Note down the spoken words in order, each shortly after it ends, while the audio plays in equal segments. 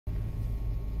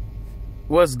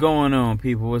What's going on,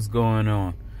 people? What's going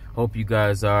on? Hope you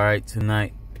guys are alright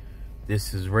tonight.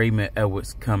 This is Raymond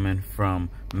Edwards coming from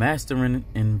Mastering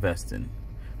Investing.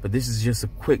 But this is just a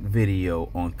quick video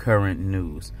on current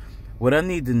news. What I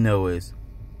need to know is,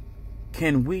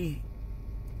 can we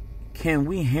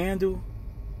handle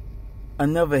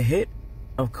another hit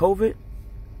of COVID?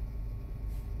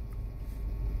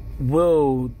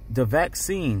 Will the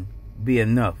vaccine be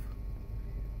enough?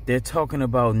 They're talking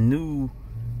about new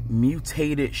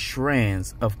mutated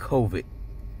strands of COVID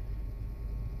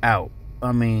out.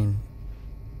 I mean,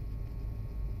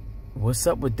 what's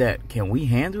up with that? Can we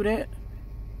handle that?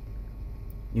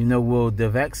 You know, will the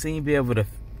vaccine be able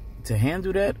to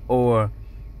handle that? Or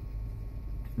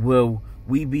will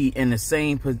we be in the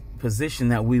same position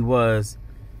that we was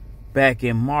back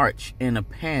in March, in a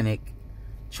panic,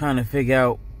 trying to figure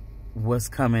out what's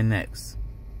coming next?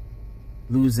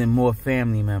 Losing more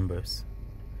family members,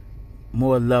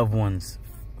 more loved ones,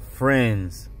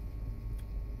 friends.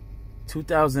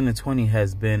 2020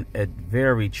 has been a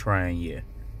very trying year.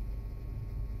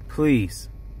 Please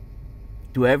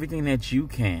do everything that you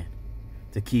can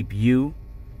to keep you,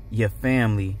 your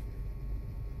family,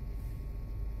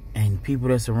 and people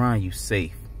that's around you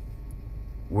safe.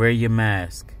 Wear your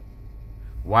mask.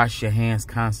 Wash your hands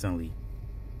constantly.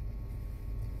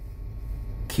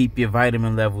 Keep your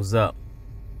vitamin levels up.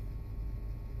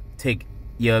 Take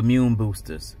your immune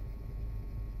boosters.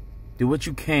 Do what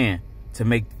you can to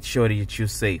make sure that you're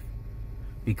safe,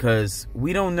 because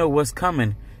we don't know what's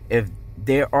coming. If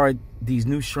there are these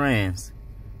new strands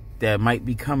that might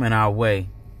be coming our way,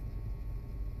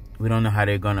 we don't know how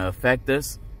they're going to affect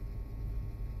us.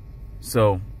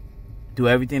 So do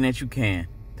everything that you can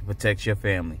to protect your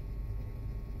family.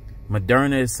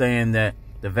 Moderna is saying that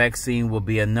the vaccine will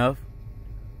be enough,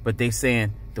 but they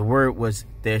saying the word was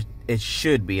that it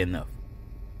should be enough.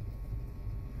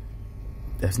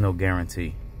 That's no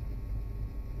guarantee.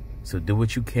 So do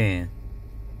what you can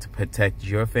to protect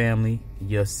your family,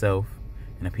 yourself,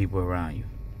 and the people around you.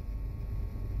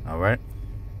 All right?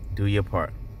 Do your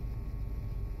part.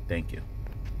 Thank you.